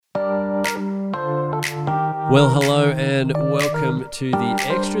Well, hello and welcome to the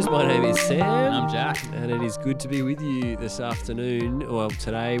Extras. My name is Sam. And I'm Jack. And it is good to be with you this afternoon. Well,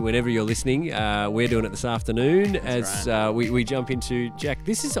 today, whenever you're listening, we're doing it this afternoon. That's we jump into, Jack,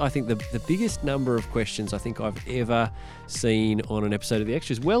 this is, I think, the biggest number of questions I think I've ever seen on an episode of the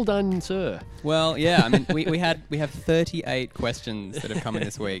Extras. Well done, sir. Well, yeah, I mean, we have 38 questions that have come in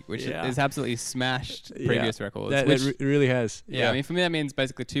this week, which has absolutely smashed previous records. It really has. Yeah, I mean, for me, that means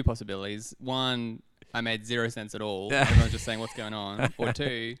basically two possibilities. One, I made zero sense at all. Everyone's just saying what's going on. Or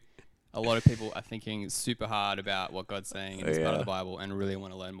two, a lot of people are thinking super hard about what God's saying in this part of the Bible and really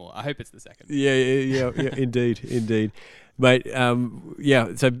want to learn more. I hope it's the second. Yeah, indeed. Mate,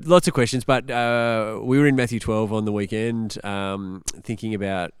 so lots of questions, but we were in Matthew 12 on the weekend thinking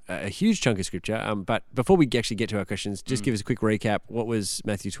about a huge chunk of scripture. But before we actually get to our questions, just give us a quick recap. What was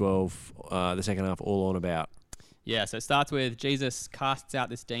Matthew 12, the second half, all on about? Yeah, so it starts with Jesus casts out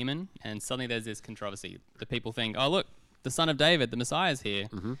this demon, and suddenly there's this controversy. The people think, oh, look, the son of David, the Messiah, is here.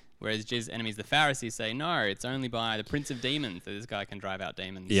 Mm-hmm. Whereas Jesus' enemies, the Pharisees, say, no, it's only by the prince of demons that this guy can drive out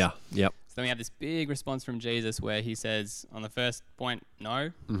demons. Yeah, yep. So then we have this big response from Jesus where he says, on the first point,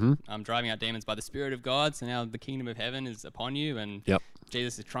 no, I'm driving out demons by the Spirit of God, so now the kingdom of heaven is upon you, and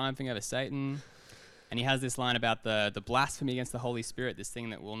Jesus is triumphing over Satan. And he has this line about the blasphemy against the Holy Spirit, this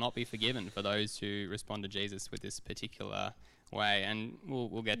thing that will not be forgiven for those who respond to Jesus with this particular way. And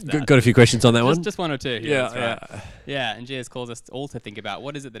we'll get to that. Got a few questions on that one? Just one or two. Yeah, and Jesus calls us all to think about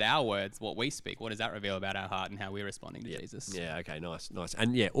what is it that our words, what we speak, what does that reveal about our heart and how we're responding to Jesus? Yeah, okay, nice.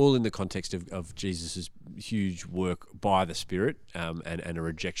 And all in the context of Jesus' huge work by the Spirit and a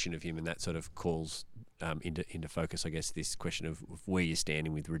rejection of him, and that sort of calls into focus, I guess, this question of where you're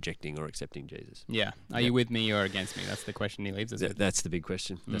standing with rejecting or accepting Jesus. Yeah. Are you with me or against me? That's the question he leaves us with. That's the big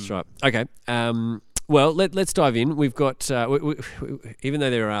question. That's right. Okay. Well, let's dive in. We've got, even though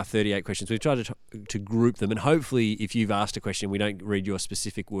there are 38 questions, we've tried to group them, and hopefully if you've asked a question, we don't read your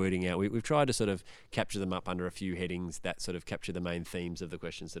specific wording out. We've tried to sort of capture them up under a few headings that sort of capture the main themes of the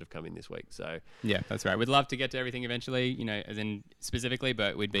questions that have come in this week. So yeah, that's right. We'd love to get to everything eventually, as in specifically,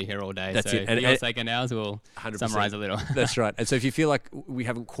 but we'd be here all day. That's it. For your sake and ours, we'll 100%. Summarize a little. That's right. And so if you feel like we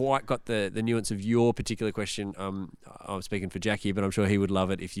haven't quite got the nuance of your particular question, I'm speaking for Jackie, but I'm sure he would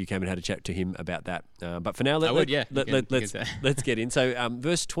love it if you came and had a chat to him about that. But for now, let's get in. So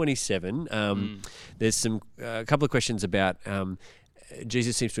verse 27, there's a couple of questions about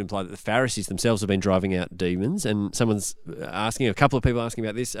Jesus seems to imply that the Pharisees themselves have been driving out demons, and a couple of people asking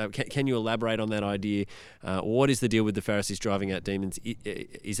about this. Can you elaborate on that idea? What is the deal with the Pharisees driving out demons?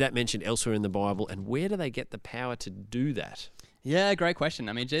 Is that mentioned elsewhere in the Bible, and where do they get the power to do that? Yeah, great question.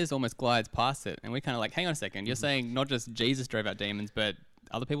 I mean, Jesus almost glides past it, and we're kind of like, hang on a second, you're saying not just Jesus drove out demons, but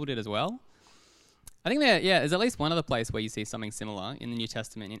other people did as well? I think there's at least one other place where you see something similar in the New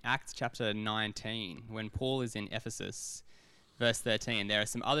Testament, in Acts chapter 19, when Paul is in Ephesus. Verse 13, there are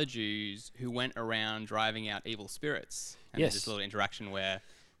some other Jews who went around driving out evil spirits. And there's this little interaction where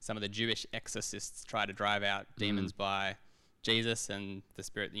some of the Jewish exorcists try to drive out demons by Jesus, and the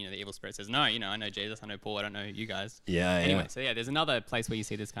spirit, the evil spirit says, no, I know Jesus, I know Paul, I don't know you guys. Anyway, so there's another place where you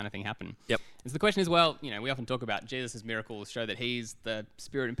see this kind of thing happen. Yep. And so the question is, well, we often talk about Jesus' miracles show that he's the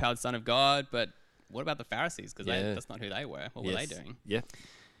spirit-empowered Son of God, but what about the Pharisees? Because that's not who they were. What were they doing? Yeah.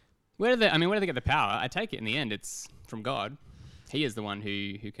 Where do they get the power? I take it in the end it's from God. He is the one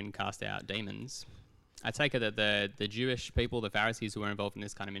who can cast out demons. I take it that the Jewish people, the Pharisees who were involved in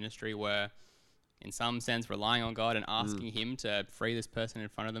this kind of ministry, were in some sense relying on God and asking him to free this person in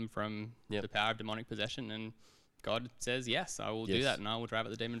front of them from the power of demonic possession. And God says, yes, I will do that, and I will drive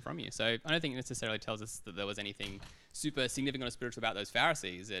out the demon from you. So I don't think it necessarily tells us that there was anything super significant or spiritual about those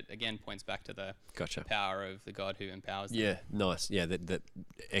Pharisees. It, again, points back to the power of the God who empowers them. Yeah, nice. Yeah, that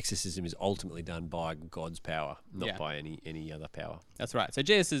exorcism is ultimately done by God's power, not by any other power. That's right. So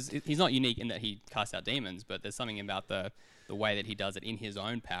Jesus he's not unique in that he casts out demons, but there's something about the way that he does it in his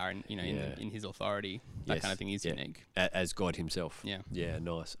own power and in his authority. That kind of thing is unique. As God himself. Yeah. Yeah,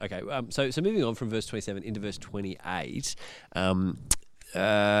 nice. Okay, so moving on from verse 27 into verse 28,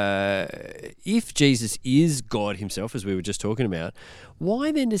 if Jesus is God himself, as we were just talking about,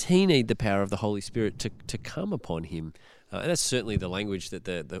 why then does he need the power of the Holy Spirit to come upon him? And that's certainly the language that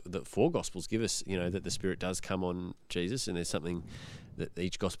the four Gospels give us, that the Spirit does come on Jesus, and there's something that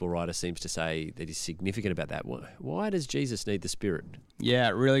each Gospel writer seems to say that is significant about that. Why does Jesus need the Spirit? Yeah,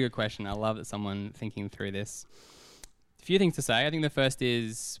 really good question. I love that someone thinking through this. A few things to say. I think the first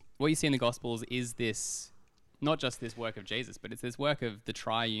is, what you see in the Gospels is this, not just this work of Jesus, but it's this work of the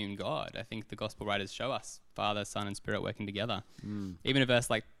triune God. I think the Gospel writers show us Father, Son, and Spirit working together. Even in verse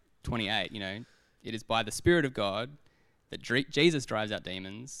 28, it is by the Spirit of God that Jesus drives out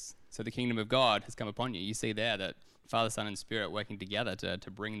demons, so the kingdom of God has come upon you. You see there that Father, Son, and Spirit working together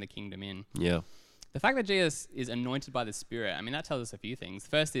to bring the kingdom in. Yeah. The fact that Jesus is anointed by the Spirit, I mean, that tells us a few things.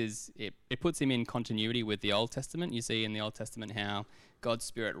 First is it puts him in continuity with the Old Testament. You see in the Old Testament how God's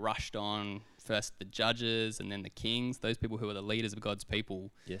Spirit rushed on first the judges and then the kings, those people who are the leaders of God's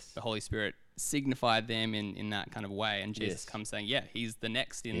people. Yes. The Holy Spirit signified them in that kind of way. And Jesus comes saying, yeah, he's the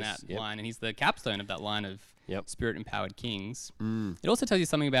next in that line, and he's the capstone of that line of Spirit-empowered kings. It also tells you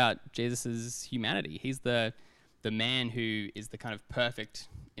something about Jesus' humanity. He's the man who is the kind of perfect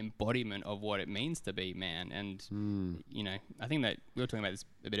embodiment of what it means to be man. And you know, I think that we were talking about this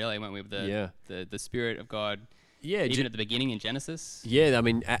a bit earlier, weren't we, with the Spirit of God. Yeah, even at the beginning in Genesis. Yeah, I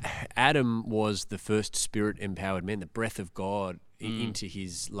mean, Adam was the first Spirit-empowered man, the breath of God into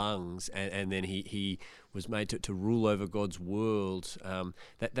his lungs, and then he was made to rule over God's world.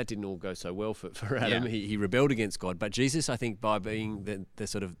 That didn't all go so well for Adam. He rebelled against God. But Jesus, I think, by being the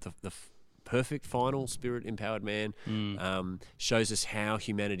sort of the perfect final Spirit-empowered man, shows us how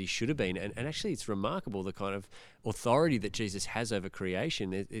humanity should have been. And actually, it's remarkable the kind of authority that Jesus has over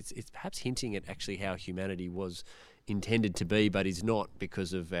creation. It's perhaps hinting at actually how humanity was intended to be, but is not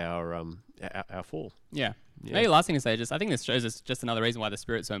because of our fall. Yeah. Maybe last thing to say, I think this shows us just another reason why the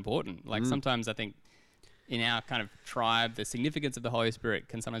Spirit's so important. Like sometimes I think in our kind of tribe, the significance of the Holy Spirit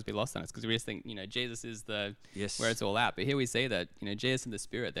can sometimes be lost on us because we just think, you know, Jesus is the where it's all at. But here we see that, you know, Jesus and the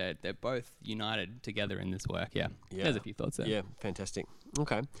Spirit, they're both united together in this work. Yeah. There's a few thoughts there. Yeah, fantastic.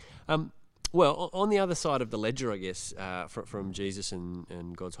 Okay. Well, on the other side of the ledger, I guess, from Jesus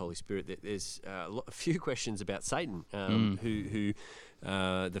and God's Holy Spirit, there's a few questions about Satan, who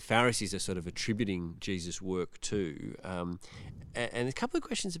the Pharisees are sort of attributing Jesus' work to, and a couple of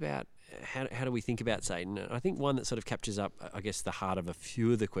questions about how do we think about Satan. And I think one that sort of captures up, I guess, the heart of a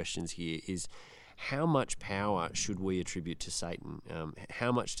few of the questions here is, how much power should we attribute to Satan?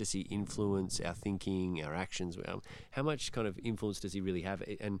 How much does he influence our thinking, our actions? How much kind of influence does he really have?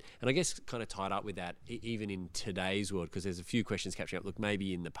 And I guess kind of tied up with that, even in today's world, because there's a few questions capturing up. Look,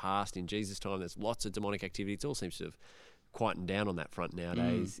 maybe in the past, in Jesus' time, there's lots of demonic activity. It all seems to have quietened down on that front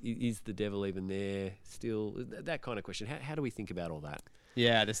nowadays. Is the devil even there still? That kind of question. How do we think about all that?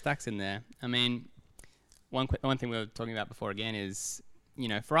 Yeah, the stack's in there. I mean, one thing we were talking about before again is, you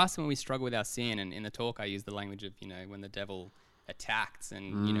know, for us when we struggle with our sin, and in the talk I use the language of, you know, when the devil attacks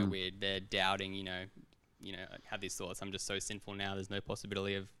and, you know, they're doubting, you know, have these thoughts, I'm just so sinful now, there's no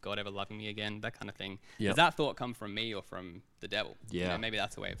possibility of God ever loving me again, that kind of thing. Does that thought come from me or from the devil? Yeah. You know, maybe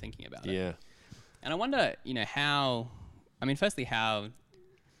that's a way of thinking about it. Yeah. And I wonder, you know, how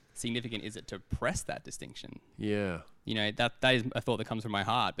significant is it to press that distinction? Yeah. You know, that is a thought that comes from my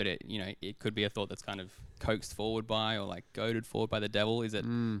heart, but it could be a thought that's kind of coaxed forward by, or like goaded forward by the devil. Is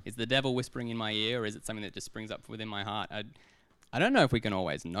the devil whispering in my ear, or is it something that just springs up within my heart? I don't know if we can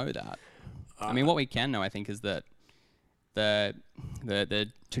always know that. I mean, what we can know, I think, is that the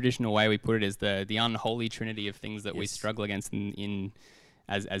traditional way we put it is the unholy trinity of things that we struggle against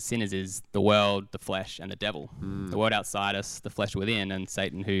as sinners is the world, the flesh, and the devil. The world outside us, the flesh within, and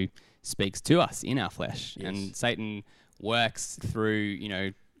Satan who speaks to us in our flesh. Yes. And Satan works through, you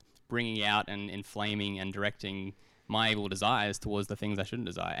know, bringing out and inflaming and directing my evil desires towards the things I shouldn't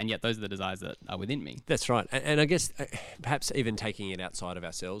desire. And yet those are the desires that are within me. That's right. And I guess perhaps even taking it outside of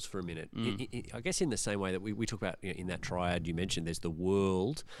ourselves for a minute, I guess in the same way that we talk about, you know, in that triad you mentioned, there's the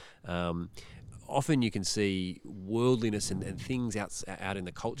world. Often you can see worldliness and things out in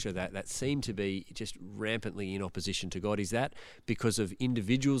the culture that seem to be just rampantly in opposition to God. Is that because of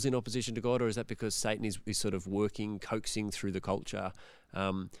individuals in opposition to God, or is that because Satan is sort of coaxing through the culture?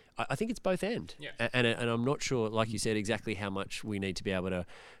 I think it's both and. Yeah. And I'm not sure, like you said, exactly how much we need to be able to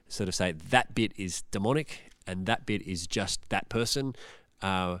sort of say that bit is demonic and that bit is just that person.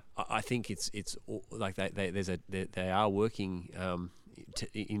 I think it's like they are working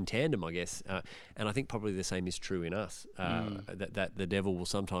in tandem, I guess, and I think probably the same is true in us. That the devil will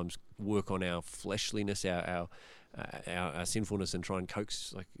sometimes work on our fleshliness, our sinfulness, and try and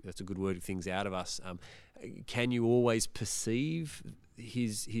coax, like that's a good word, things out of us. Can you always perceive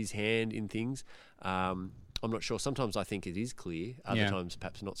his hand in things? I'm not sure. Sometimes I think it is clear. Other times,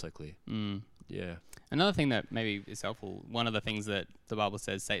 perhaps not so clear. Yeah. Another thing that maybe is helpful, one of the things that the Bible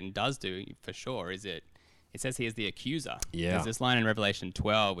says Satan does do for sure is it says he is the accuser. Yeah. There's this line in Revelation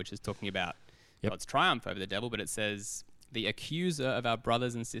 12 which is talking about God's triumph over the devil, but it says, the accuser of our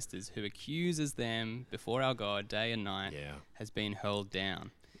brothers and sisters who accuses them before our God day and night has been hurled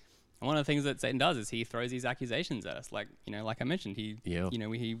down. And one of the things that Satan does is he throws these accusations at us. Like, you know, like I mentioned, he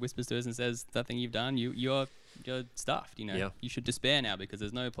whispers to us and says, that thing you've done, you're you're stuffed. You should despair now because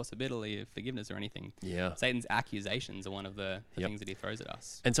there's no possibility of forgiveness or anything. Yeah. Satan's accusations are one of the things that he throws at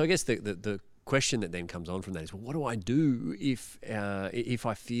us. And so I guess the question that then comes on from that is, well, what do I do if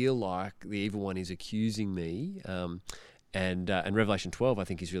I feel like the evil one is accusing me? And Revelation 12, I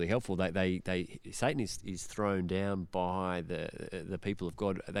think, is really helpful. Satan is thrown down by the people of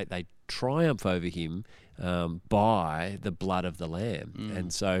God. They triumph over him by the blood of the Lamb.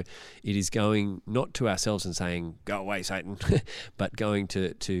 And so it is going not to ourselves and saying, go away, Satan, but going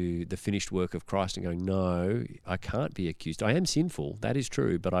to the finished work of Christ and going, no, I can't be accused. I am sinful, that is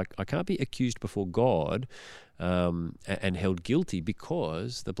true, but I can't be accused before God and held guilty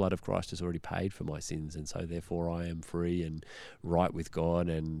because the blood of Christ has already paid for my sins, and so therefore I am free and right with God,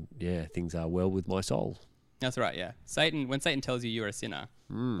 and things are well with my soul. That's right. Yeah, when Satan tells you you're a sinner,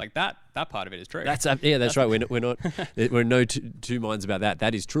 like that part of it is true. That's right. We're no two minds about that.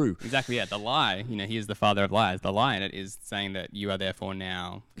 That is true. Exactly. Yeah, the lie. He is the father of lies. The lie in it is saying that you are therefore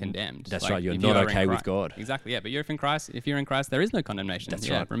now condemned. That's right. You're not okay with God. Exactly. Yeah, but if you're in Christ, there is no condemnation. That's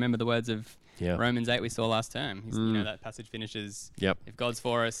right. Remember the words of Romans 8 we saw last term. That passage finishes. Yep. If God's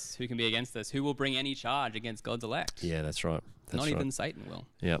for us, who can be against us? Who will bring any charge against God's elect? Yeah, that's right. Not even Satan will.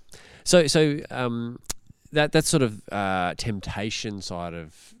 Yeah. So that's sort of temptation side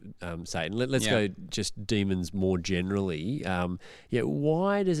of Satan. Let's go just demons more generally.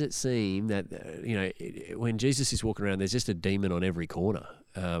 Why does it seem that when Jesus is walking around, there's just a demon on every corner?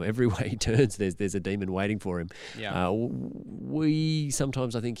 Everywhere he turns, there's a demon waiting for him. Yeah. We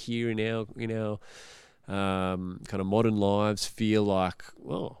sometimes, I think, here in our kind of modern lives, feel like,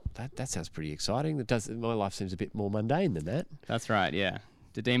 well, that sounds pretty exciting. My life seems a bit more mundane than that. That's right. Yeah.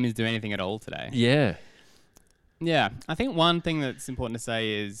 Do demons do anything at all today? Yeah. Yeah, I think one thing that's important to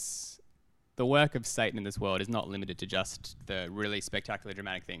say is the work of Satan in this world is not limited to just the really spectacular,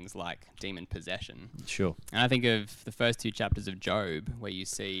 dramatic things like demon possession. Sure. And I think of the first 2 chapters of Job, where you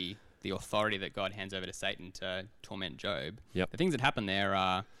see the authority that God hands over to Satan to torment Job. Yep. The things that happen there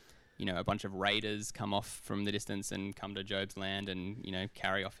are, a bunch of raiders come off from the distance and come to Job's land and,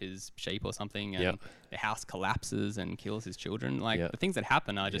 carry off his sheep or something. And the house collapses and kills his children. The things that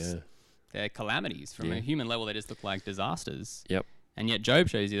happen are just... They're calamities. From a human level, they just look like disasters. Yep. And yet Job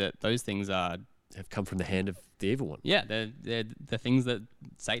shows you that those things have come from the hand of the evil one. Yeah, they're the things that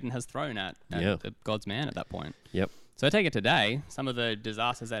Satan has thrown at God's man at that point. Yep. So I take it today, some of the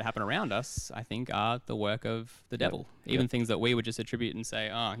disasters that happen around us, I think, are the work of the devil. Even things that we would just attribute and say,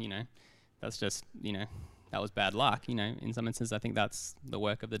 that's just, that was bad luck. In some instances, I think that's the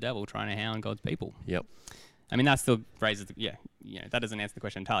work of the devil trying to hound God's people. Yep. I mean, that still raises, that doesn't answer the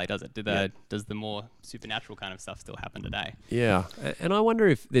question entirely, does it? Does the more supernatural kind of stuff still happen today? Yeah. And I wonder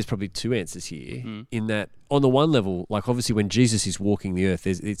if there's probably 2 answers here, in that on the one level, like obviously when Jesus is walking the earth,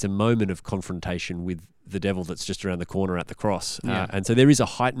 it's a moment of confrontation with the devil that's just around the corner at the cross. And so there is a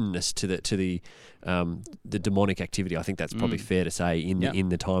heightenedness to the demonic activity. I think that's probably fair to say in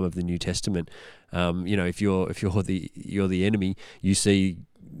the time of the New Testament. If you're the enemy, you see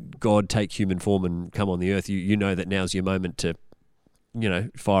God take human form and come on the earth, you know that now's your moment to,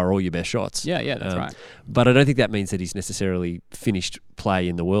 fire all your best shots. Yeah, that's right. But I don't think that means that he's necessarily finished play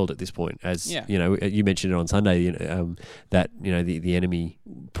in the world at this point. As you mentioned it on Sunday, that the enemy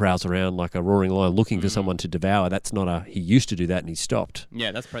prowls around like a roaring lion looking for someone to devour. That's not he used to do that and he stopped.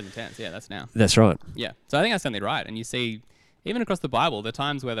 Yeah, that's present tense. Yeah, that's now. That's right. Yeah, so I think that's certainly right. And you see, even across the Bible, the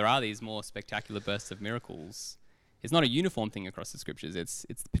times where there are these more spectacular bursts of miracles. It's not a uniform thing across the scriptures. It's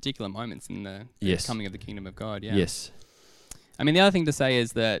particular moments in the coming of the kingdom of God. Yeah. Yes. I mean, the other thing to say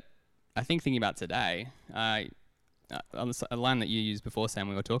is that I think thinking about today, a line that you used before, Sam,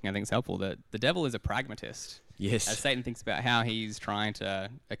 when we were talking, I think it's helpful that the devil is a pragmatist. Yes. As Satan thinks about how he's trying to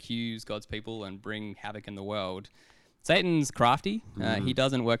accuse God's people and bring havoc in the world, Satan's crafty. He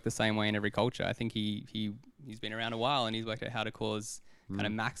doesn't work the same way in every culture. I think he's been around a while and he's worked out how to cause kind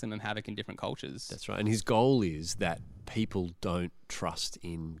of maximum havoc in different cultures. That's right. And his goal is that people don't trust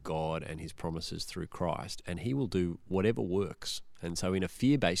in God and his promises through Christ, and he will do whatever works. And so in a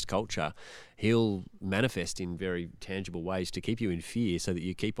fear-based culture, he'll manifest in very tangible ways to keep you in fear so that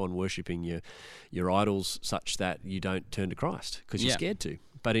you keep on worshipping your idols such that you don't turn to Christ because you're scared to.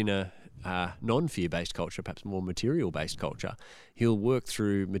 But in a non-fear-based culture, perhaps more material-based culture, he'll work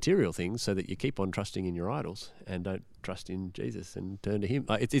through material things so that you keep on trusting in your idols and don't trust in Jesus and turn to him.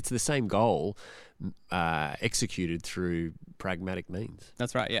 It's the same goal executed through pragmatic means.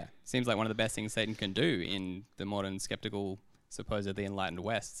 That's right, yeah. Seems like one of the best things Satan can do in the modern, skeptical, supposedly enlightened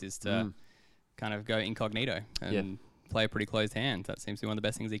West is to kind of go incognito and play a pretty closed hand. That seems to be one of the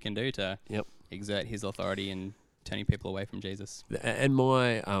best things he can do to exert his authority in turning people away from Jesus. And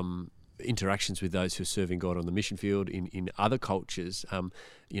my interactions with those who are serving God on the mission field in other cultures,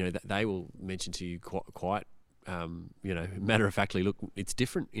 they will mention to you quite matter of factly, look, it's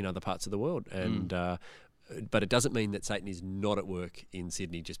different in other parts of the world, and but it doesn't mean that Satan is not at work in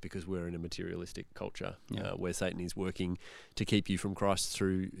Sydney just because we're in a materialistic culture where Satan is working to keep you from Christ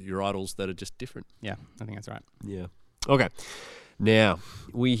through your idols that are just different. Yeah, I think that's right. Yeah. Okay. Now,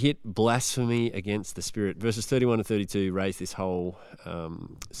 we hit blasphemy against the Spirit. Verses 31 and 32 raise this whole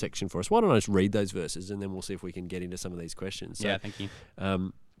section for us. Why don't I just read those verses and then we'll see if we can get into some of these questions. So, thank you.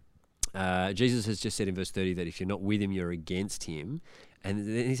 Jesus has just said in verse 30 that if you're not with him, you're against him. And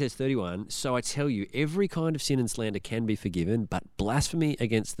then he says 31, so I tell you, every kind of sin and slander can be forgiven, but blasphemy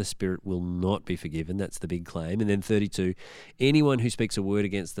against the Spirit will not be forgiven. That's the big claim. And then 32, anyone who speaks a word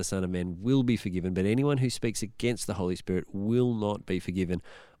against the Son of Man will be forgiven, but anyone who speaks against the Holy Spirit will not be forgiven,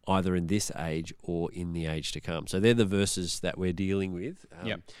 either in this age or in the age to come. So they're the verses that we're dealing with.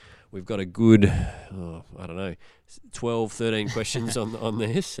 We've got a good, 12, 13 questions on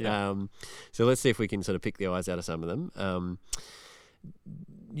this. So let's see if we can sort of pick the eyes out of some of them.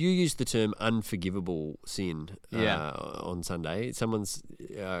 You used the term unforgivable sin on Sunday. Someone's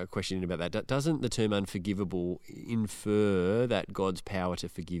questioning about that. Doesn't the term unforgivable infer that God's power to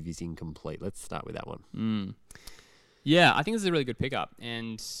forgive is incomplete? Let's start with that one. Yeah, I think this is a really good pickup.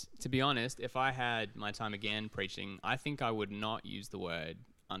 And to be honest, if I had my time again preaching, I think I would not use the word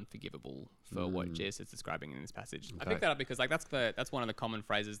unforgivable for what Jesus is describing in this passage. Okay. I picked that up because that's one of the common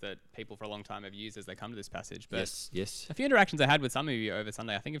phrases that people for a long time have used as they come to this passage. But yes. A few interactions I had with some of you over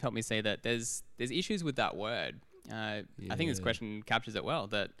Sunday, I think have helped me see that there's issues with that word. I think this question captures it well,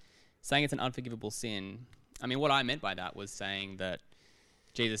 that saying it's an unforgivable sin. I mean, what I meant by that was saying that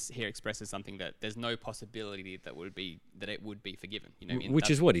Jesus here expresses something that there's no possibility that it would be forgiven. Which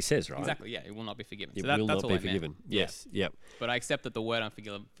is what he says, right? Exactly. Yeah, it will not be forgiven. It will not be forgiven. Yes. Yep. But I accept that the word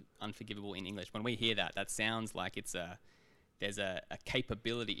unforgivable in English, when we hear that sounds like there's a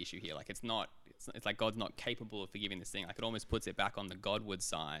capability issue here. Like it's like God's not capable of forgiving this thing. Like it almost puts it back on the Godward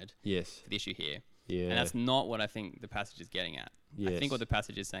side. Yes. For the issue here. Yeah. And that's not what I think the passage is getting at. Yes. I think what the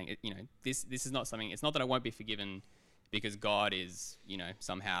passage is saying, this is not something. It's not that I won't be forgiven because God is,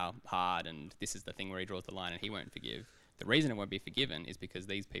 somehow hard and this is the thing where he draws the line and he won't forgive. The reason it won't be forgiven is because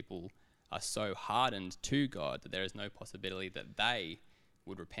these people are so hardened to God that there is no possibility that they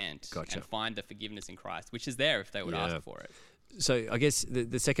would repent and find the forgiveness in Christ, which is there if they would ask for it. So I guess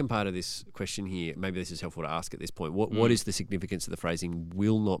the second part of this question here, maybe this is helpful to ask at this point. What is the significance of the phrasing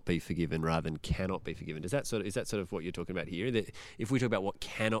 "will not be forgiven" rather than "cannot be forgiven"? Is that sort of what you're talking about here? That if we talk about what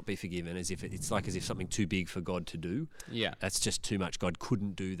cannot be forgiven, as if it's like as if something too big for God to do. Yeah, that's just too much. God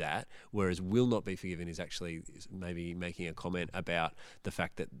couldn't do that. Whereas "will not be forgiven" is actually maybe making a comment about the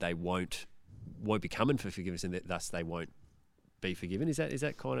fact that they won't be coming for forgiveness, and that thus they won't be forgiven. Is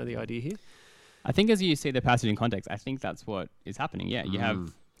that kind of the idea here? I think as you see the passage in context, I think that's what is happening. Yeah, you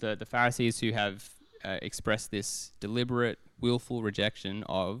have the Pharisees who have expressed this deliberate, willful rejection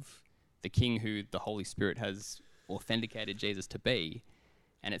of the king who the Holy Spirit has authenticated Jesus to be.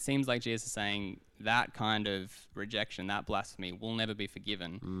 And it seems like Jesus is saying that kind of rejection, that blasphemy, will never be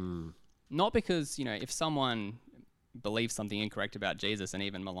forgiven. Not because, if someone believes something incorrect about Jesus and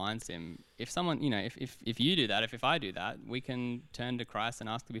even maligns him, if someone, if you do that, if I do that, we can turn to Christ and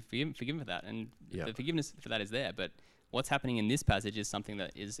ask to be forgiven for that. And the forgiveness for that is there. But what's happening in this passage is something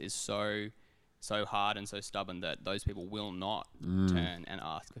that is so hard and so stubborn that those people will not turn and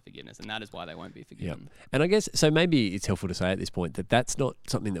ask for forgiveness. And that is why they won't be forgiven. Yep. And I guess, so maybe it's helpful to say at this point that that's not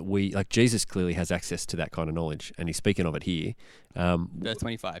something that Jesus clearly has access to that kind of knowledge. And he's speaking of it here. Verse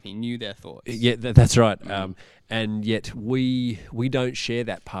 25, he knew their thoughts. Yeah, that's right. And yet we don't share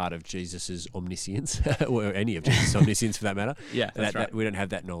that part of Jesus's omniscience, or any of Jesus' omniscience for that matter. Yeah, that's right. We don't have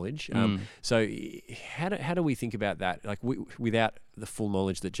that knowledge. So how do we think about that, like without the full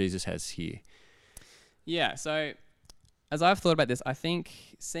knowledge that Jesus has here? Yeah, so as I've thought about this, I think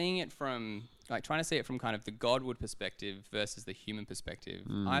seeing it from, trying to see it from kind of the Godward perspective versus the human perspective,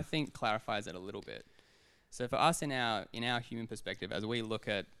 I think clarifies it a little bit. So for us in our human perspective, as we look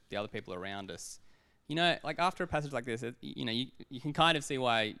at the other people around us, after a passage like this, you can kind of see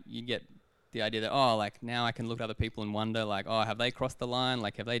why you get the idea that, now I can look at other people and wonder, have they crossed the line?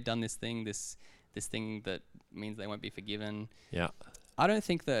 Have they done this thing, this thing that means they won't be forgiven? Yeah. I don't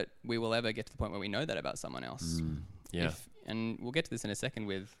think that we will ever get to the point where we know that about someone else. And we'll get to this in a second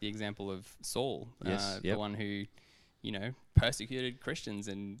with the example of Saul, the one who, persecuted Christians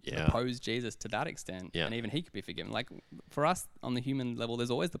and opposed Jesus to that extent. And even he could be forgiven. For us on the human level, there's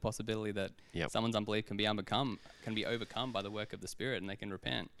always the possibility that someone's unbelief can be overcome by the work of the Spirit and they can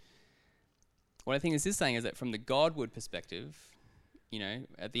repent. What I think this is saying is that from the Godward perspective,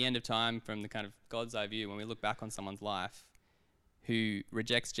 at the end of time, from the kind of God's eye view, when we look back on someone's life who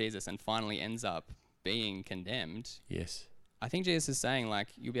rejects Jesus and finally ends up being condemned. Yes. I think Jesus is saying, like,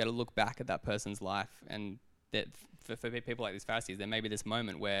 you'll be able to look back at that person's life, and that for people like these Pharisees, there may be this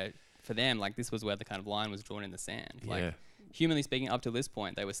moment where for them, like, this was where the kind of line was drawn in the sand. Like, humanly speaking, up to this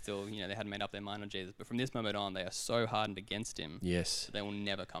point, they were still, they hadn't made up their mind on Jesus. But from this moment on, they are so hardened against him. Yes. That they will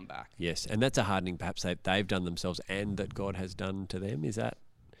never come back. Yes. And that's a hardening perhaps they've done themselves and that God has done to them. Is that?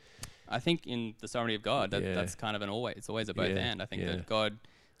 I think in the sovereignty of God, that's kind of it's always a both and. I think that God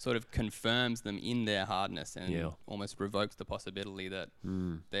sort of confirms them in their hardness and almost revokes the possibility that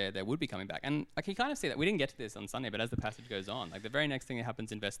they would be coming back. And I can kind of see that. We didn't get to this on Sunday, but as the passage goes on, like the very next thing that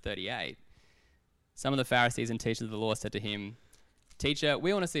happens in verse 38, some of the Pharisees and teachers of the law said to him, "Teacher,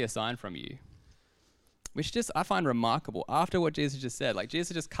 we want to see a sign from you." Which just I find remarkable. After what Jesus just said, like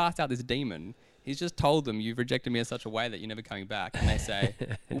Jesus just cast out this demon. He's just told them, "You've rejected me in such a way that you're never coming back." And they say,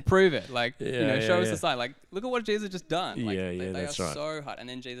 "We'll prove it. Like, show us the sign." Like, look at what Jesus just done. Like, they that's are right. so hard. And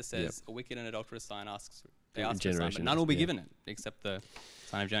then Jesus says, "A wicked and adulterous sign they ask for a sign, but none will be given it except the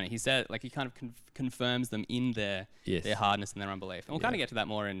sign of Jonah." He said, like, he kind of confirms them in their hardness and their unbelief. And we'll kind of get to that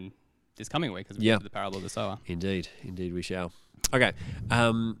more in this coming week as we get to the parable of the sower. Indeed we shall. Okay.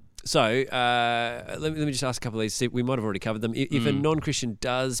 So let me just ask a couple of these. See, we might have already covered them. If a non-Christian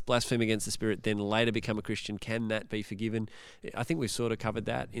does blaspheme against the Spirit, then later become a Christian, can that be forgiven? I think we've sort of covered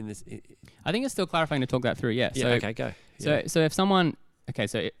that in this. I think it's still clarifying to talk that through. Yeah. Okay, go. So if someone,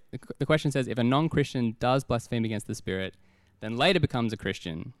 the question says, if a non-Christian does blaspheme against the Spirit, then later becomes a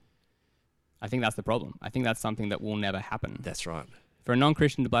Christian. I think that's the problem. I think that's something that will never happen. That's right. For a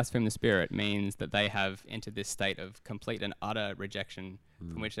non-Christian to blaspheme the Spirit means that they have entered this state of complete and utter rejection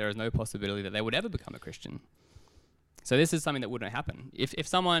from which there is no possibility that they would ever become a Christian. So this is something that wouldn't happen. If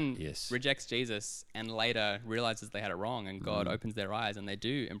someone rejects Jesus and later realizes they had it wrong and God opens their eyes and they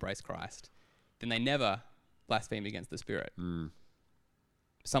do embrace Christ, then they never blaspheme against the Spirit.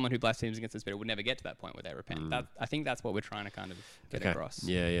 Someone who blasphemes against the Spirit would never get to that point where they repent. I think that's what we're trying to kind of get across.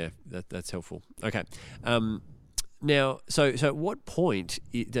 Yeah. That's helpful. Okay. Now, so at what point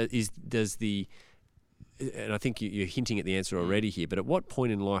does the, and I think you're hinting at the answer already here, but at what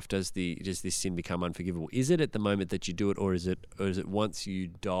point in life does this sin become unforgivable? Is it at the moment that you do it, or is it once you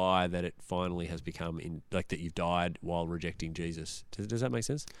die that it finally has become that you've died while rejecting Jesus? Does that make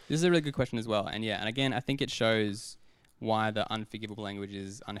sense? This is a really good question as well, and again, I think it shows why the unforgivable language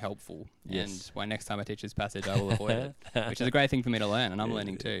is unhelpful, and why next time I teach this passage I will avoid it, which is a great thing for me to learn, and I'm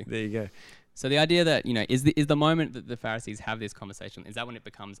learning too. There you go. So the idea that, is the moment that the Pharisees have this conversation, is that when it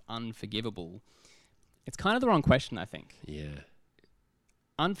becomes unforgivable? It's kind of the wrong question, I think. Yeah.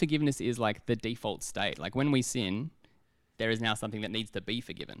 Unforgiveness is like the default state. Like when we sin, there is now something that needs to be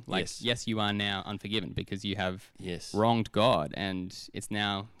forgiven. Like, yes, you are now unforgiven because you have wronged God, and it's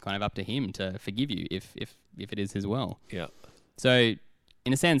now kind of up to him to forgive you if it is his will. Yeah. So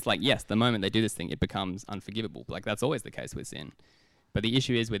in a sense, like, yes, the moment they do this thing, it becomes unforgivable. Like that's always the case with sin. But the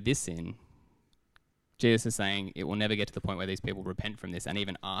issue is with this sin, Jesus is saying it will never get to the point where these people repent from this and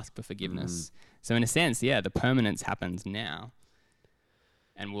even ask for forgiveness. So in a sense, the permanence happens now.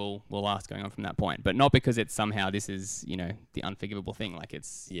 And we'll ask going on from that point, but not because it's somehow this is the unforgivable thing. Like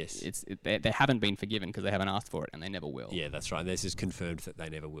they haven't been forgiven because they haven't asked for it and they never will. Yeah, that's right. This is confirmed that they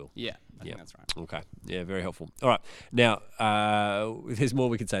never will. Yeah, I think that's right. Okay, yeah, very helpful. All right, now there's more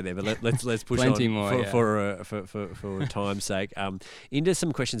we could say there, but let's push Plenty on more, for time's sake. Into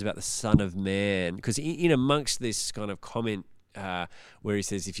some questions about the Son of Man, because in amongst this kind of comment. Where he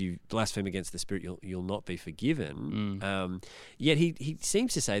says if you blaspheme against the Spirit you'll not be forgiven. Yet he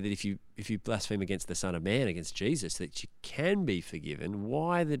seems to say that if you blaspheme against the Son of Man, against Jesus, that you can be forgiven.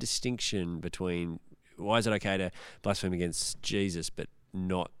 Why the distinction between why is it okay to blaspheme against Jesus but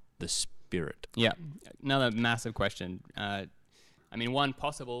not the Spirit? Yeah, another massive question. One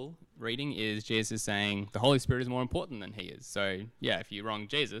possible reading is Jesus is saying the Holy Spirit is more important than he is. So if you wrong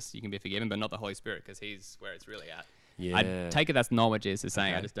Jesus, you can be forgiven, but not the Holy Spirit because he's where it's really at. Yeah. I take it that's not what Jesus is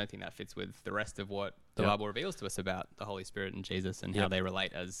saying. Okay. I just don't think that fits with the rest of what the Bible reveals to us about the Holy Spirit and Jesus and how they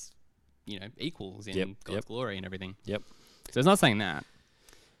relate as, equals in God's glory and everything. Yep. So it's not saying that.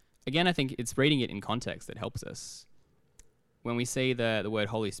 Again, I think it's reading it in context that helps us. When we see the word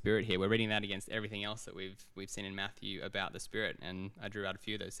Holy Spirit here, we're reading that against everything else that we've seen in Matthew about the Spirit. And I drew out a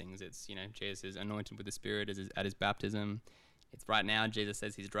few of those things. It's, Jesus is anointed with the Spirit at his baptism. It's right now, Jesus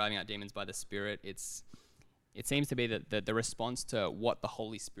says he's driving out demons by the Spirit. It seems to be that the response to what the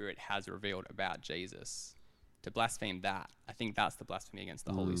Holy Spirit has revealed about Jesus, to blaspheme that, I think that's the blasphemy against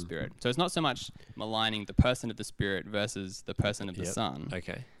the Holy Spirit. So it's not so much maligning the person of the Spirit versus the person of the Son.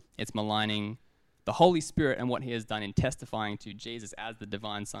 Okay. It's maligning the Holy Spirit and what he has done in testifying to Jesus as the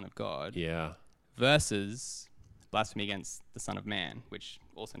divine Son of God. Yeah. Versus blasphemy against the Son of Man, which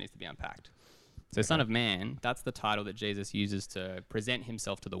also needs to be unpacked. So okay. Son of Man, that's the title that Jesus uses to present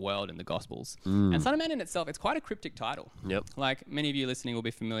himself to the world in the Gospels. And Son of Man in itself, it's quite a cryptic title. Yep. Like many of you listening will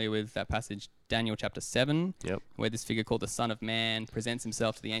be familiar with that passage, Daniel chapter 7, where this figure called the Son of Man presents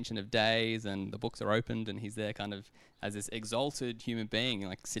himself to the Ancient of Days, and the books are opened, and he's there kind of as this exalted human being,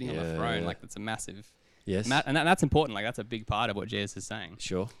 like sitting on the throne. Like that's a massive... Yes. And that's important. Like that's a big part of what Jesus is saying.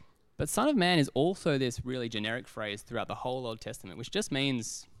 Sure. But Son of Man is also this really generic phrase throughout the whole Old Testament, which just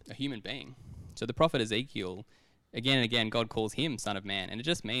means a human being. So the prophet Ezekiel, again and again, God calls him Son of Man, and it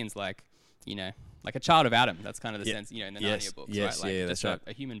just means like, you know, like a child of Adam. That's kind of the sense, you know, in the Narnia books, right? Like that's just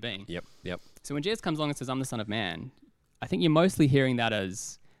a human being. Yep. So when Jesus comes along and says, I'm the Son of Man, I think you're mostly hearing that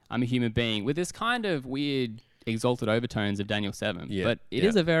as I'm a human being with this kind of weird exalted overtones of Daniel 7. But it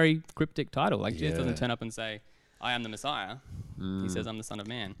is a very cryptic title. Like Jesus doesn't turn up and say, I am the Messiah. He says, I'm the Son of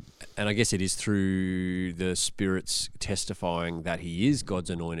Man. And I guess it is through the Spirit's testifying that he is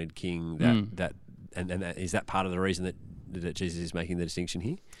God's anointed king, that is that part of the reason that Jesus is making the distinction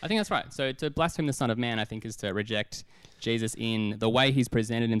here? I think that's right. So to blaspheme the Son of Man, I think, is to reject Jesus in the way he's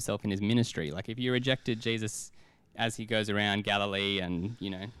presented himself in his ministry. Like if you rejected Jesus as he goes around Galilee and, you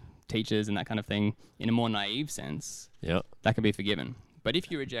know, teaches and that kind of thing in a more naive sense, that can be forgiven. But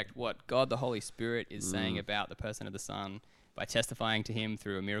if you reject what God the Holy Spirit is saying about the person of the Son by testifying to him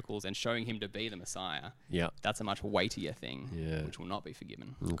through miracles and showing him to be the Messiah, that's a much weightier thing, which will not be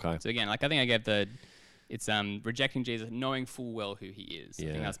forgiven. Okay. So again, like I think I gave it's rejecting Jesus, knowing full well who he is. I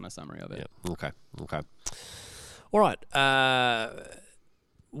think that's my summary of it. Yeah. Okay. All right.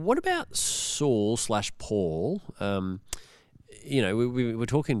 What about Saul/Paul? You know, we're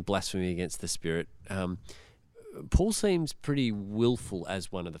talking blasphemy against the Spirit. Paul seems pretty willful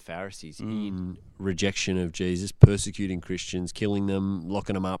as one of the Pharisees in rejection of Jesus, persecuting Christians, killing them,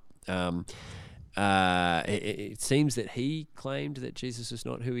 locking them up. It seems that he claimed that Jesus is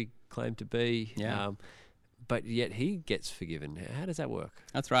not who he claimed to be, but yet he gets forgiven. How does that work?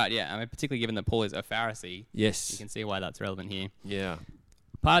 That's right, I mean, particularly given that Paul is a Pharisee. Yes. You can see why that's relevant here. Yeah.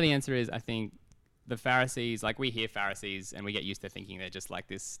 Part of the answer is, I think, the Pharisees, like we hear Pharisees and we get used to thinking they're just like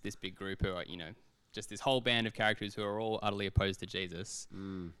this big group who are, you know, just this whole band of characters who are all utterly opposed to Jesus.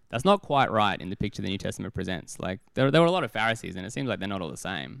 That's not quite right in the picture the New Testament presents. Like there were a lot of Pharisees, and it seems like they're not all the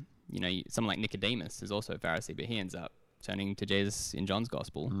same. You know, someone like Nicodemus is also a Pharisee, but he ends up turning to Jesus in John's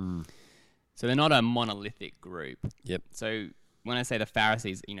Gospel. So they're not a monolithic group. Yep. So when I say the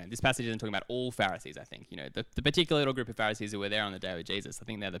Pharisees, you know, this passage isn't talking about all Pharisees, I think. You know, the particular little group of Pharisees who were there on the day with Jesus, I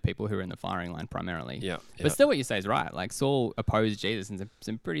think they're the people who are in the firing line primarily. Yeah. But still what you say is right. Like, Saul opposed Jesus in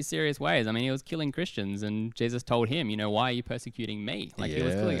some pretty serious ways. I mean, he was killing Christians, and Jesus told him, you know, why are you persecuting me? Like, he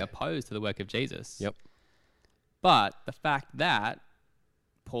was clearly opposed to the work of Jesus. Yep. But the fact that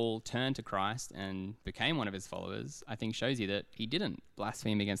Paul turned to Christ and became one of his followers, I think shows you that he didn't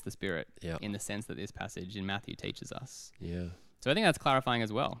blaspheme against the Spirit in the sense that this passage in Matthew teaches us. Yeah. So I think that's clarifying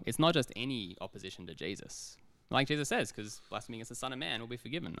as well. It's not just any opposition to Jesus. Like Jesus says, because blasphemy against the Son of Man will be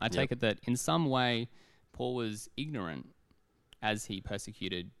forgiven. I take it that in some way, Paul was ignorant as he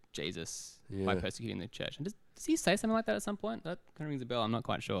persecuted Jesus by persecuting the church. And does he say something like that at some point? That kind of rings a bell. I'm not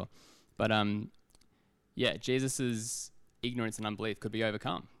quite sure. But Jesus's ignorance and unbelief could be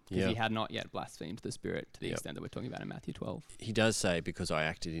overcome because he had not yet blasphemed the Spirit to the extent that we're talking about in Matthew 12. He does say, because I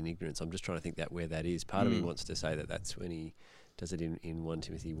acted in ignorance. I'm just trying to think where that is. Part of me wants to say that that's when he does it in 1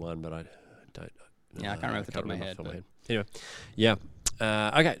 Timothy 1, but I don't. I can't remember off the top of my head. Anyway,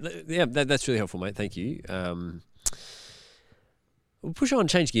 okay, that's really helpful, mate. Thank you. We'll push on,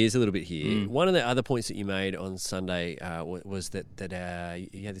 change gears a little bit here. One of the other points that you made on Sunday was that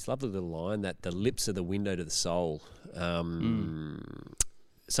you had this lovely little line that the lips are the window to the soul.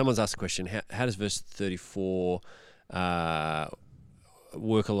 Someone's asked the question: How does verse 34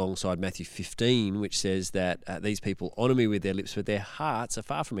 work alongside Matthew 15, which says that these people honour me with their lips, but their hearts are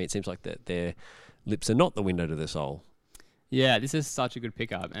far from me? It seems like that their lips are not the window to the soul. Yeah, this is such a good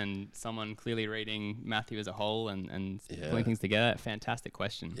pickup, and someone clearly reading Matthew as a whole and putting things together. Fantastic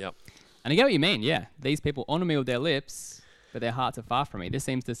question. Yep. And I get what you mean. Yeah, these people honour me with their lips, but their hearts are far from me. This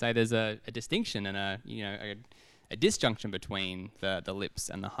seems to say there's a distinction and a disjunction between the lips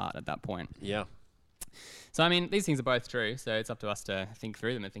and the heart at that point. Yeah. So, I mean, these things are both true, so it's up to us to think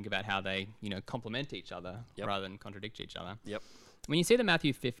through them and think about how they, complement each other rather than contradict each other. Yep. When you see the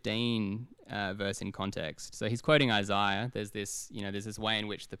Matthew 15 verse in context, so he's quoting Isaiah, there's this way in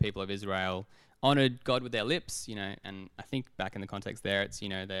which the people of Israel honoured God with their lips, and I think back in the context there, it's,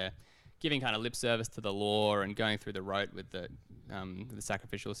 they're giving kind of lip service to the law and going through the rote with the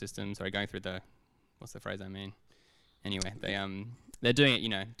sacrificial system, going through the what's the phrase I mean? Anyway, they're doing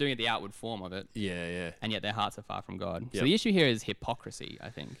it, doing it the outward form of it. Yeah. And yet their hearts are far from God. Yep. So the issue here is hypocrisy, I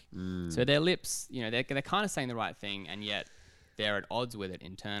think. So their lips, they're kind of saying the right thing, and yet they're at odds with it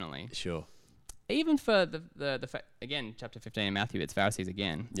internally. Sure. Even for again, chapter 15 in Matthew, it's Pharisees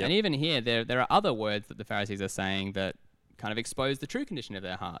again. Yep. And even here, there are other words that the Pharisees are saying that kind of expose the true condition of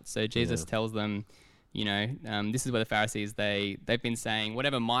their hearts. So Jesus tells them, this is where the Pharisees, they've been saying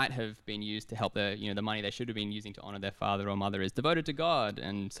whatever might have been used to help the money they should have been using to honor their father or mother is devoted to God,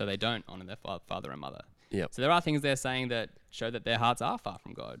 and so they don't honor their father and mother. Yep. So there are things they're saying that show that their hearts are far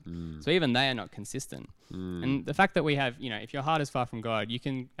from God. So even they are not consistent. And the fact that we have, if your heart is far from God, you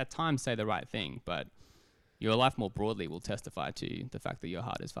can at times say the right thing, but your life more broadly will testify to the fact that your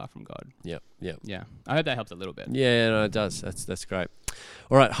heart is far from God. Yep. Yeah. I hope that helps a little bit. Yeah, no, it does. That's great.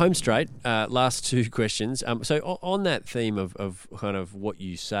 All right, home straight. Last two questions. So on that theme of kind of what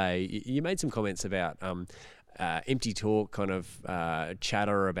you say, you made some comments about empty talk, kind of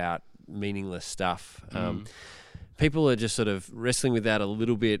chatter about meaningless stuff. People are just sort of wrestling with that a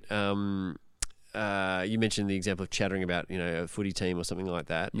little bit. You mentioned the example of chattering about, a footy team or something like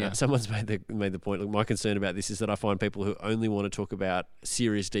that. Yeah. Someone's made the point. Look, my concern about this is that I find people who only want to talk about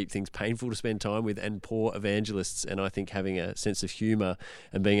serious, deep things painful to spend time with and poor evangelists. And I think having a sense of humour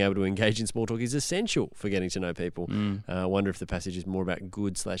and being able to engage in small talk is essential for getting to know people. I wonder if the passage is more about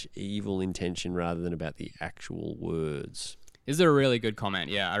good/evil intention rather than about the actual words. This is a really good comment.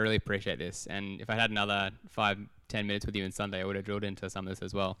 Yeah, I really appreciate this. And if I had another 5-10 minutes with you on Sunday, I would have drilled into some of this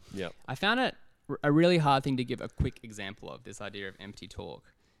as well. Yeah. I found it a really hard thing to give a quick example of, this idea of empty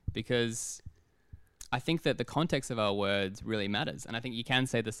talk, because I think that the context of our words really matters. And I think you can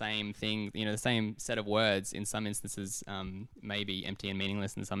say the same thing, the same set of words in some instances may be empty and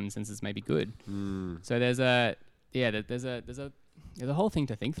meaningless, in some instances may be good. So there's a whole thing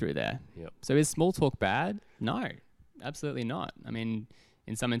to think through there. Yep. So is small talk bad? No, absolutely not. I mean,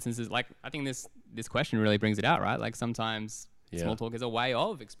 in some instances, like, I think this question really brings it out, right? Like, sometimes small talk is a way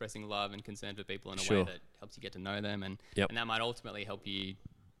of expressing love and concern for people in a way that helps you get to know them, and that might ultimately help you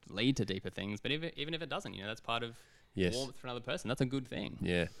lead to deeper things. But even if it doesn't, that's part of warmth for another person. That's a good thing.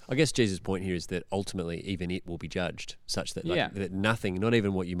 Yeah. I guess Jesus' point here is that ultimately even it will be judged, such that that nothing, not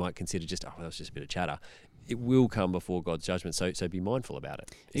even what you might consider just, that was just a bit of chatter, it will come before God's judgment. So be mindful about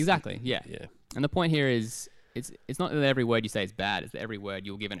it. Exactly. Yeah. And the point here is, it's not that every word you say is bad, it's that every word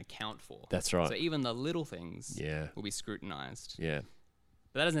you'll give an account for. That's right. So even the little things will be scrutinized. Yeah.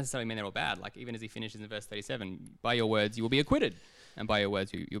 But that doesn't necessarily mean they're all bad. Like, even as he finishes in verse 37, by your words you will be acquitted, and by your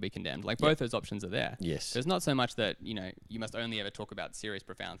words you'll be condemned. Like, both those options are there. Yes. So it's not so much that, you must only ever talk about serious,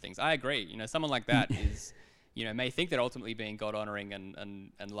 profound things. I agree. Someone like that is, may think that ultimately being God-honoring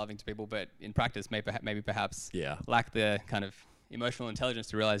and loving to people, but in practice maybe perhaps lack the kind of emotional intelligence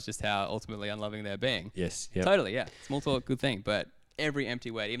to realize just how ultimately unloving they're being. Yes. Yep. Totally, yeah. Small talk, good thing. But every empty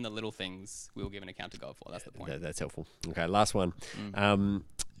word, even the little things, we'll give an account to God for. That's the point. That's helpful. Okay, last one.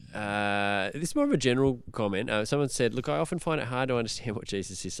 This is more of a general comment. Someone said, look, I often find it hard to understand what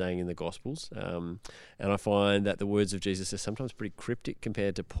Jesus is saying in the Gospels. And I find that the words of Jesus are sometimes pretty cryptic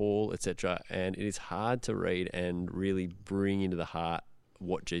compared to Paul, etc. And it is hard to read and really bring into the heart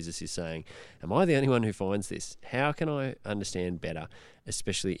what Jesus is saying. Am I the only one who finds this? How can I understand better,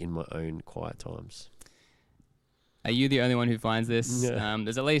 especially in my own quiet times? Are you the only one who finds this?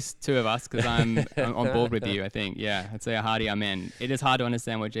 There's at least two of us, because I'm on board with you, I think. Yeah, I'd say a hearty amen. It is hard to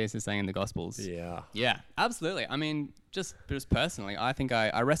understand what Jesus is saying in the Gospels. Yeah, absolutely. I mean, just personally, I think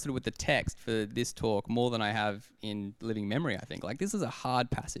I wrestled with the text for this talk more than I have in living memory, I think. Like, this is a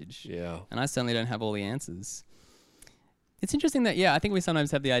hard passage. Yeah. And I certainly don't have all the answers. It's interesting that, I think we sometimes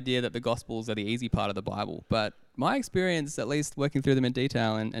have the idea that the Gospels are the easy part of the Bible, but my experience, at least working through them in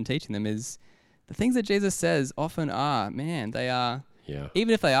detail and teaching them, is the things that Jesus says often are, they are,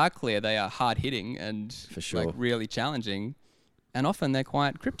 even if they are clear, they are hard-hitting and for sure, like really challenging. And often they're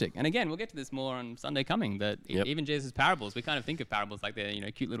quite cryptic. And again, we'll get to this more on Sunday coming, that even Jesus' parables, we kind of think of parables like they're,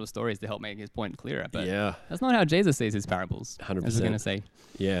 cute little stories to help make his point clearer. But that's not how Jesus sees his parables. 100%. As we're going to say.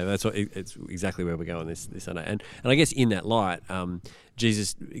 Yeah, that's what it's exactly where we're going this Sunday. And I guess in that light,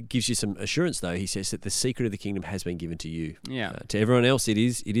 Jesus gives you some assurance, though. He says that the secret of the kingdom has been given to you. Yeah. To everyone else, it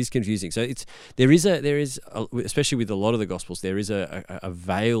is confusing. So there is especially with a lot of the Gospels, there is a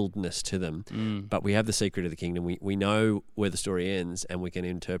veiledness to them. But we have the secret of the kingdom. We know where the story ends, and we can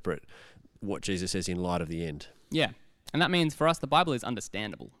interpret what Jesus says in light of the end. Yeah. And that means for us, the Bible is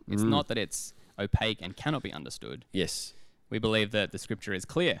understandable. It's not that it's opaque and cannot be understood. Yes. We believe that the Scripture is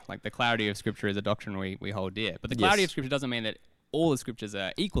clear. Like, the clarity of Scripture is a doctrine we hold dear. But the clarity of Scripture doesn't mean that all the Scriptures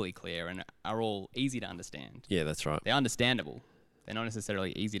are equally clear and are all easy to understand. Yeah, that's right. They're understandable. They're not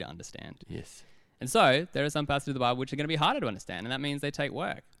necessarily easy to understand. Yes. And so there are some passages of the Bible which are going to be harder to understand, and that means they take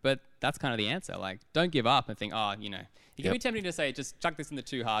work. But that's kind of the answer. Like, don't give up and think, it can be tempting to say, just chuck this in the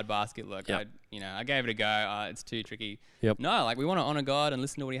too hard basket. Look, I gave it a go. It's too tricky. No, like we want to honor God and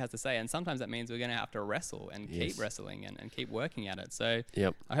listen to what he has to say. And sometimes that means we're going to have to wrestle and keep wrestling and keep working at it. So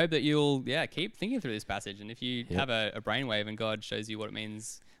I hope that you'll, keep thinking through this passage. And if you have a brainwave and God shows you what it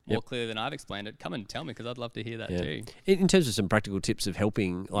means more clearly than I've explained it, come and tell me, because I'd love to hear that too. In terms of some practical tips of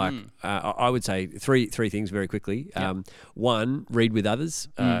helping, I would say three things very quickly. One, read with others.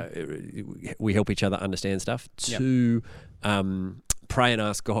 We help each other understand stuff. Two, pray and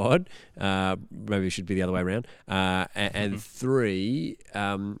ask God. Maybe it should be the other way around. And three,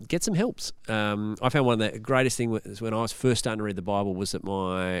 get some helps. I found one of the greatest thing was when I was first starting to read the Bible was that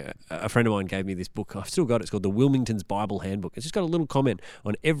a friend of mine gave me this book. I've still got it. It's called the Wilmington's Bible Handbook. It's just got a little comment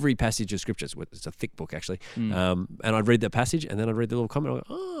on every passage of Scripture. It's a thick book, actually. And I'd read the passage and then I'd read the little comment.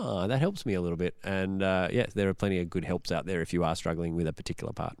 I'd go, that helps me a little bit. And there are plenty of good helps out there if you are struggling with a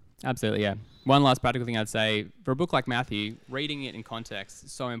particular part. Absolutely, yeah. One last practical thing I'd say, for a book like Matthew, reading it in context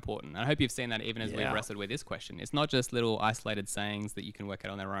is so important. I hope you've seen that even as we've wrestled with this question. It's not just little isolated sayings that you can work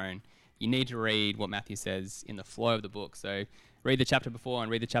out on their own. You need to read what Matthew says in the flow of the book. So read the chapter before and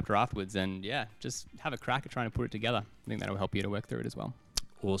read the chapter afterwards, and just have a crack at trying to put it together. I think that'll help you to work through it as well.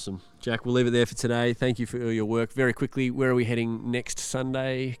 Awesome. Jack, we'll leave it there for today. Thank you for your work. Very quickly, where are we heading next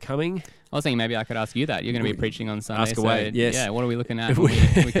Sunday coming? I was thinking maybe I could ask you that. You're going to be preaching on Sunday. Ask away, yes. Yeah, what are we looking at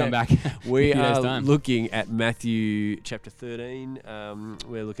when we come back? We are looking at Matthew chapter 13.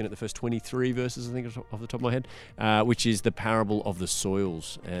 We're looking at the first 23 verses, I think, off the top of my head, which is the parable of the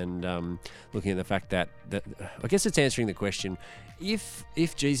soils. And looking at the fact that I guess it's answering the question,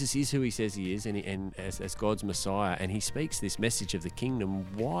 if Jesus is who he says he is, and as God's Messiah, and he speaks this message of the kingdom,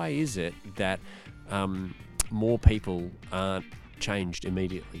 why is it that more people aren't changed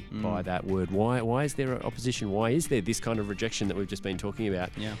immediately by that word? Why is there opposition? Why is there this kind of rejection that we've just been talking about?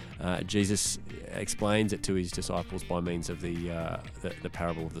 Jesus explains it to his disciples by means of the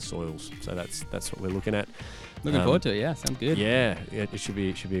parable of the soils. So that's what we're looking at. Looking forward to it. Yeah, sounds good. Yeah, it should be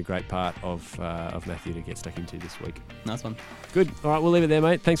a great part of Matthew to get stuck into this week. Nice one. Good. All right, we'll leave it there,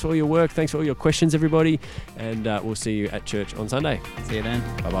 mate. Thanks for all your work. Thanks for all your questions, everybody. And we'll see you at church on Sunday. See you then.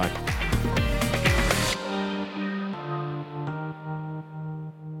 Bye-bye.